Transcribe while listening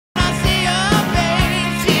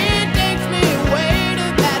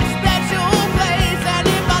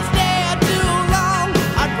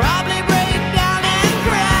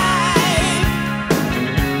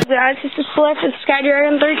this is Select with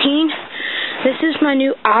Skydragon 13. This is my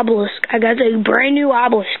new Obelisk. I got a brand new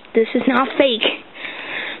Obelisk. This is not fake.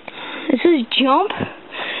 This is Jump.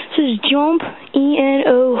 This is Jump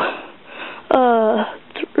ENO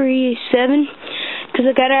 37 because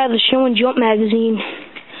I got it out of the Show and Jump magazine.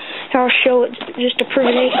 I'll show it just to prove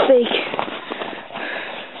it ain't fake.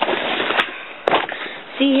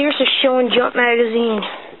 See, here's the Show and Jump magazine.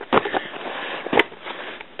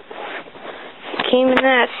 Came in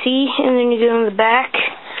that, see, and then you go in the back.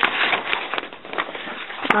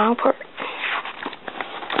 Wrong part.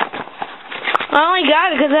 I only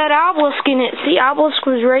got it because that Obelisk in it. See, Obelisk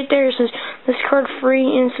was right there. It says this card free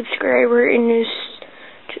in subscriber in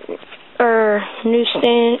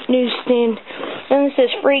newsstand. And it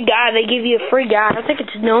says free guide. They give you a free guide. I think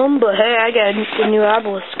it's gnome, but hey, I got the new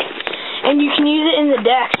Obelisk. And you can use it in the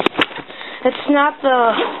deck. It's not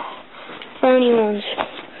the phony ones.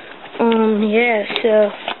 Yeah, so,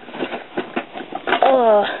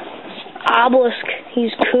 Obelisk, he's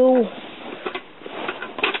cool.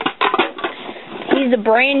 He's a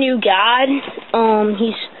brand new god.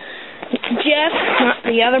 He's Jeff, not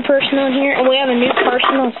the other person on here, and we have a new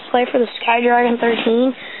person on display for the Skydragon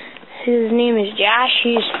 13. His name is Josh.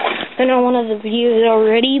 He's been on one of the videos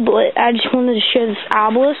already, but I just wanted to show this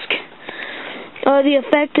Obelisk. The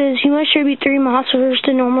effect is, you must distribute 3 monsters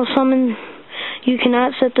to normal summon. You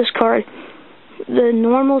cannot set this card. The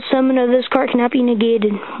normal summon of this card cannot be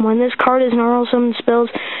negated. When this card is normal summon, spells,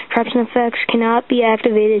 traps, and effects cannot be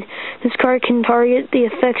activated. This card can target the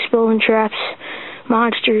effect, spell, and traps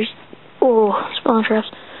monsters. Spell and traps.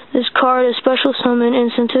 This card is special summon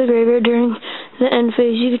and sent to the graveyard during the end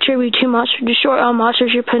phase. You contribute 2 monsters, destroy all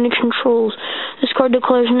monsters your opponent controls. This card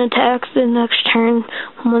declares an attack the next turn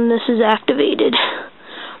when this is activated.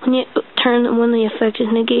 When the effect is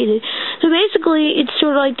negated. So basically, it's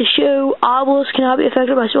sort of like the show Obelisk cannot be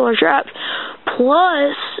affected by spell or trap.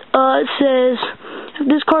 Plus, it says, if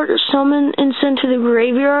this card is summoned and sent to the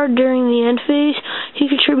graveyard during the end phase, you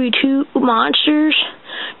contribute 2 monsters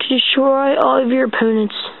to destroy all of your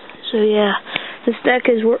opponents. So yeah, this deck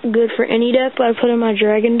is good for any deck, but I put in my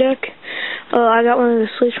dragon deck. I got one of the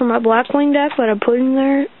sleeves from my Blackwing deck, but I put in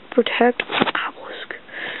there to protect Obelisk.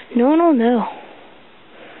 No one will know.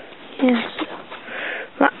 Yes.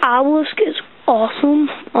 My Obelisk is awesome.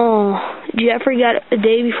 Jeffrey got it a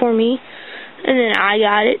day before me, and then I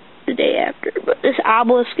got it the day after. But this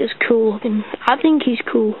Obelisk is cool looking. I think he's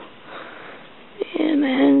cool. Yeah,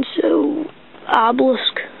 man. So,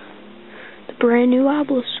 Obelisk. The brand new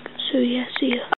Obelisk. So, yeah, see ya.